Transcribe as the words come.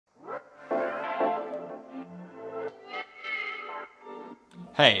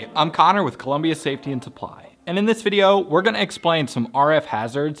Hey, I'm Connor with Columbia Safety and Supply, and in this video, we're going to explain some RF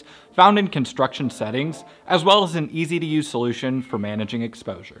hazards found in construction settings, as well as an easy-to-use solution for managing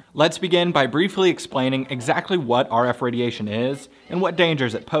exposure. Let's begin by briefly explaining exactly what RF radiation is and what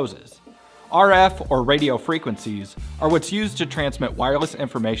dangers it poses. RF, or radio frequencies, are what's used to transmit wireless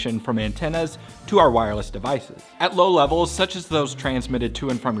information from antennas to our wireless devices. At low levels, such as those transmitted to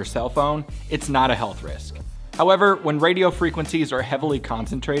and from your cell phone, it's not a health risk. However, when radio frequencies are heavily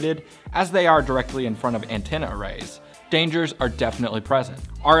concentrated, as they are directly in front of antenna arrays, dangers are definitely present.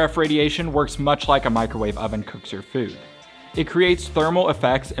 RF radiation works much like a microwave oven cooks your food. It creates thermal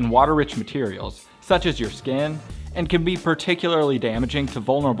effects in water-rich materials, such as your skin, and can be particularly damaging to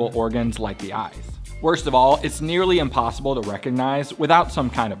vulnerable organs like the eyes. Worst of all, it's nearly impossible to recognize without some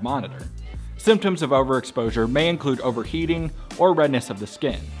kind of monitor. Symptoms of overexposure may include overheating or redness of the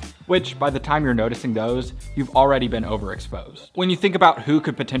skin, which by the time you're noticing those, you've already been overexposed. When you think about who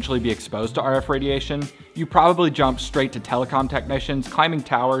could potentially be exposed to RF radiation, you probably jump straight to telecom technicians climbing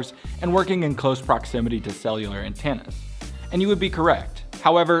towers and working in close proximity to cellular antennas. And you would be correct.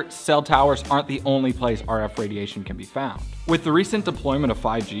 However, cell towers aren't the only place RF radiation can be found. With the recent deployment of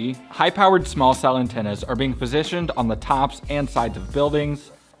 5G, high-powered small cell antennas are being positioned on the tops and sides of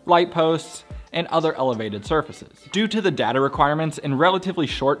buildings, light posts, and other elevated surfaces. Due to the data requirements and relatively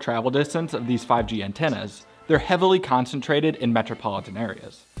short travel distance of these 5G antennas, they're heavily concentrated in metropolitan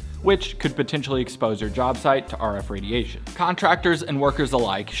areas, which could potentially expose your job site to RF radiation. Contractors and workers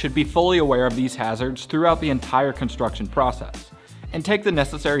alike should be fully aware of these hazards throughout the entire construction process, and take the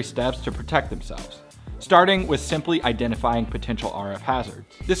necessary steps to protect themselves, starting with simply identifying potential RF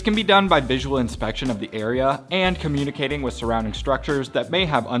hazards. This can be done by visual inspection of the area and communicating with surrounding structures that may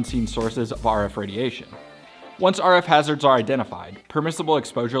have unseen sources of RF radiation. Once RF hazards are identified, permissible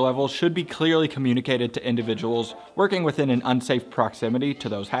exposure levels should be clearly communicated to individuals working within an unsafe proximity to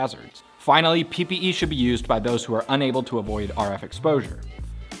those hazards. Finally, PPE should be used by those who are unable to avoid RF exposure.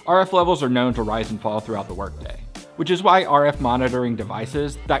 RF levels are known to rise and fall throughout the workday, which is why RF monitoring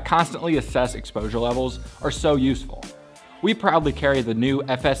devices that constantly assess exposure levels are so useful. We proudly carry the new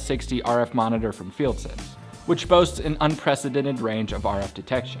FS60 RF monitor from FieldSense, which boasts an unprecedented range of RF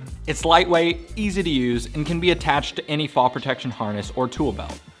detection. It's lightweight, easy to use, and can be attached to any fall protection harness or tool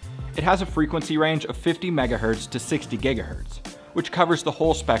belt. It has a frequency range of 50 MHz to 60 GHz, which covers the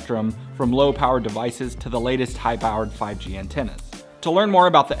whole spectrum from low-powered devices to the latest high-powered 5G antennas. To learn more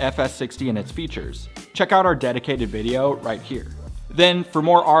about the FS60 and its features, check out our dedicated video right here. Then, for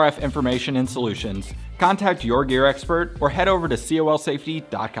more RF information and solutions, contact your gear expert or head over to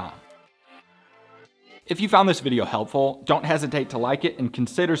colsafety.com. If you found this video helpful, don't hesitate to like it and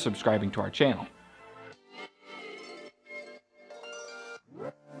consider subscribing to our channel.